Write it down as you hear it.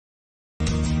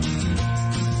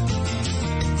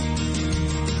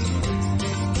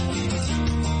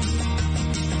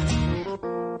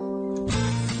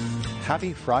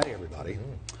Happy Friday, everybody.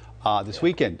 This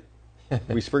weekend,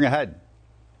 we spring ahead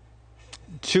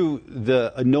to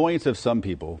the annoyance of some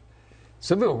people.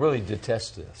 Some people really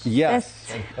detest this. Yes.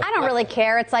 I don't really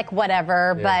care. It's like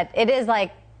whatever, but it is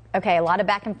like, okay, a lot of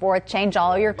back and forth. Change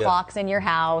all your clocks in your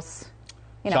house.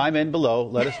 You know. Chime in below.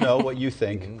 Let us know what you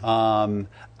think. I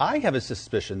have a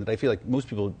suspicion that I feel like most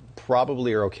people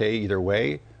probably are okay either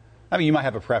way. I mean, you might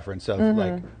have a preference of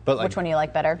but Which one do you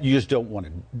like better? You just don't want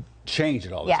to change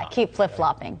it all the time. Yeah, keep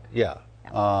flip-flopping. Yeah.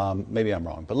 Maybe I'm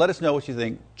wrong, but let us know what you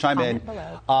think. Chime in.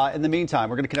 In the meantime,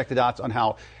 we're going to connect the dots on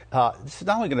how this is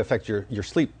not only going to affect your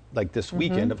sleep like this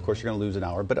weekend. Of course, you're going to lose an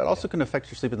hour, but it also can affect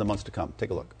your sleep in the months to come.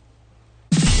 Take a look.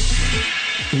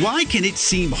 Why can it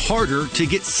seem harder to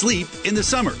get sleep in the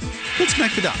summer? Let's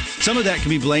connect the dots. Some of that can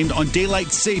be blamed on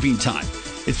daylight saving time.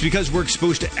 It's because we're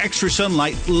exposed to extra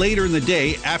sunlight later in the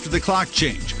day after the clock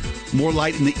change. More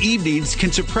light in the evenings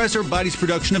can suppress our body's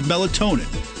production of melatonin,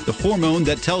 the hormone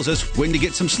that tells us when to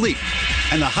get some sleep.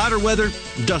 And the hotter weather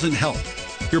doesn't help.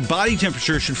 Your body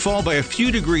temperature should fall by a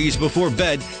few degrees before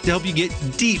bed to help you get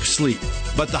deep sleep.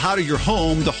 But the hotter your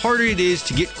home, the harder it is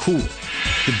to get cool.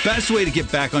 The best way to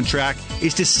get back on track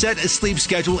is to set a sleep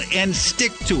schedule and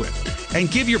stick to it.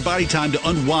 And give your body time to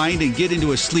unwind and get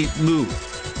into a sleep mood.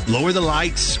 Lower the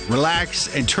lights,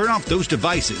 relax, and turn off those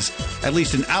devices at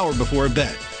least an hour before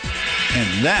bed.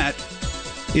 And that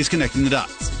is connecting the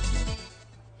dots.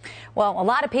 Well, a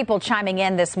lot of people chiming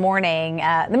in this morning.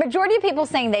 The majority of people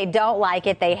saying they don't like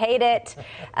it, they hate it.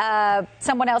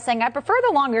 Someone else saying, I prefer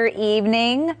the longer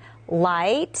evening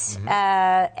light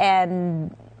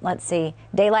and, let's see,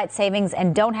 daylight savings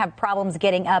and don't have problems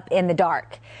getting up in the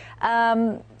dark.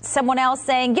 Someone else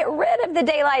saying, get rid of the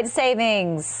daylight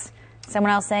savings.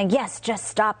 Someone else saying, yes, just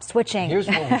stop switching. Here's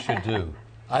what we should do.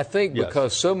 I think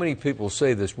because so many people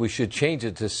say this, we should change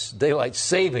it to daylight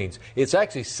savings. It's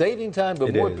actually saving time,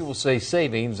 but more people say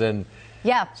savings than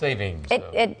savings.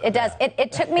 It does.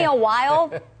 It took me a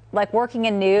while, like working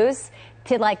in news,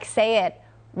 to like say it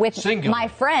with my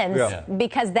friends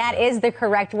because that is the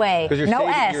correct way.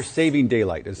 Because you're saving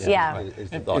daylight. Is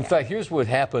in fact, here's what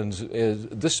happens: is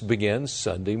this begins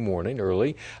Sunday morning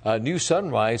early, new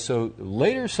sunrise. So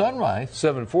later sunrise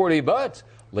 7:40, but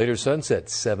later sunset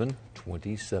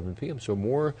 7:27 p.m. So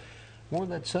more of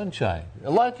that sunshine.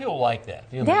 A lot of people like that.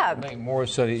 You know, make more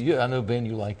sunny. I know, Ben,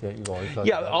 you like that. You've always talked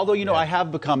about although, you know, I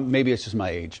have become, maybe it's just my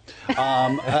age,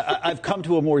 I've come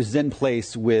to a more zen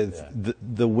place with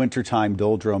the wintertime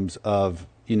doldrums of,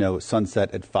 you know,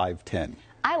 sunset at 5:10.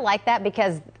 I like that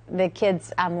because the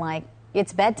kids, I'm like,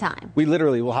 it's bedtime. We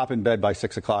literally will hop in bed by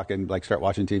 6 o'clock and like start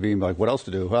watching TV and be like, what else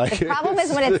to do? The problem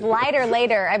is when it's lighter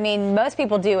later. I mean, most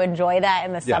people do enjoy that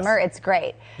in the summer. It's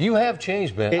great. You have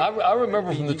changed, Ben. I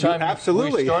remember from the time we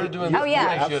started doing this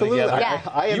absolutely. Together.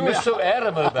 You were so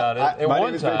adamant about it at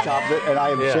one time. And I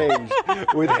have changed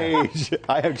with age.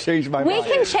 I have changed my mind. We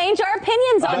can change our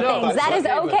opinions on things. That is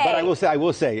okay. But I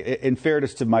will say, in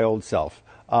fairness to my old self,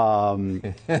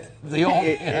 the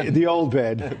old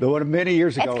Ben, the one many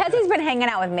years ago. It's because he's been hanging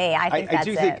out with me. I think that's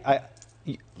it.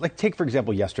 Like, take, for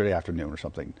example, yesterday afternoon or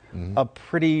something. A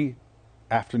pretty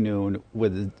afternoon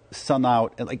with the sun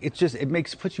out. And, like, it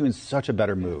puts you in such a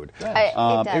better mood. It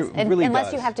does. It really unless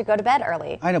does. you have to go to bed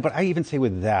early. I know, but I even say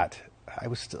with that, I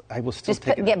will still just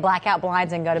take it. Get blackout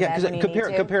blinds and go to bed when you need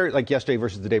to. Compare like yesterday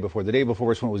versus the day before. The day before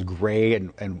was when it was gray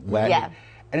and wet. Yeah.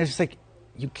 And it's just like,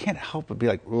 you can't help but be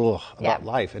like, ugh, about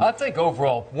life. And I think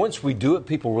overall, once we do it,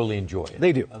 people really enjoy it.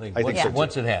 They do. I think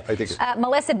once it happens. I think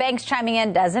Melissa Banks chiming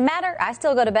in, doesn't matter. I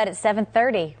still go to bed at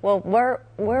 7:30. Well, we're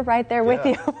right there with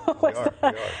you, Melissa.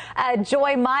 We are.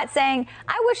 Joy Mott saying,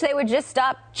 I wish they would just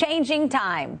stop changing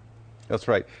time. That's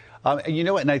right. And you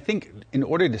know what? And I think in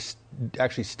order to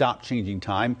actually stop changing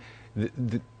time,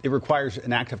 it requires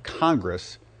an act of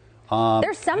Congress.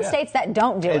 There's some states that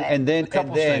don't do it. And then,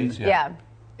 states,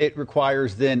 it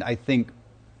requires then, I think,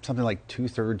 something like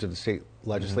 2/3 of the state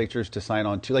legislatures to sign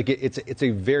on to. Like, it's a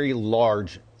very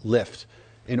large lift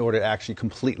in order to actually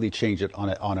completely change it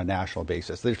on a national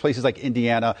basis. There's places like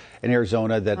Indiana and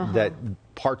Arizona that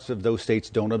parts of those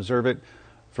states don't observe it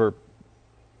for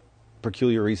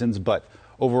peculiar reasons, but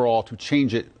overall, to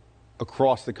change it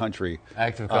across the country,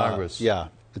 act of Congress.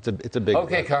 It's a big.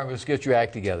 Okay, Congress, get your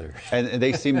act together. And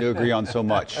they seem to agree on so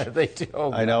much. They do.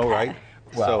 I know, right?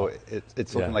 Wow. So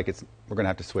it's looking like we're going to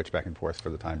have to switch back and forth for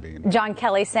the time being. John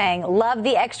Kelly saying, love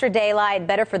the extra daylight,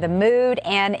 better for the mood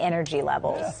and energy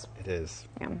levels. It is.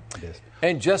 Yeah. It is.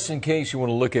 And just in case you want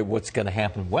to look at what's going to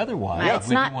happen weather-wise, Yeah, it's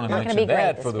we not do want to gonna mention be great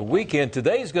that this for the weekend.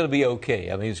 Today's going to be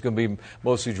okay. I mean, it's going to be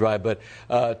mostly dry. But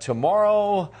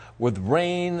tomorrow with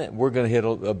rain, we're going to hit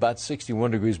about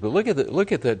 61 degrees. But look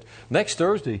at that. Next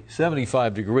Thursday,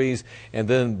 75 degrees. And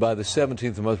then by the 17th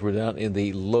of the month, we're down in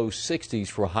the low 60s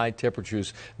for high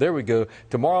temperatures. There we go.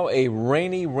 Tomorrow, a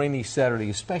rainy Saturday,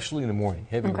 especially in the morning.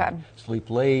 Heavy rain. Sleep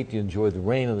late. You enjoy the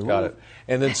rain on the roof.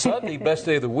 And then Sunday, best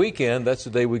day of the weekend. That's the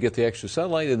day we get the extra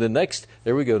sunlight. And then next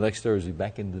Thursday,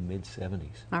 back into the mid-70s.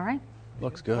 All right.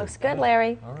 Looks good. Looks good,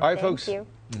 Larry. All right, folks. You.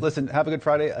 Listen, have a good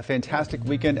Friday, a fantastic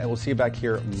weekend, and we'll see you back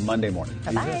here Monday morning.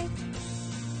 Bye-bye.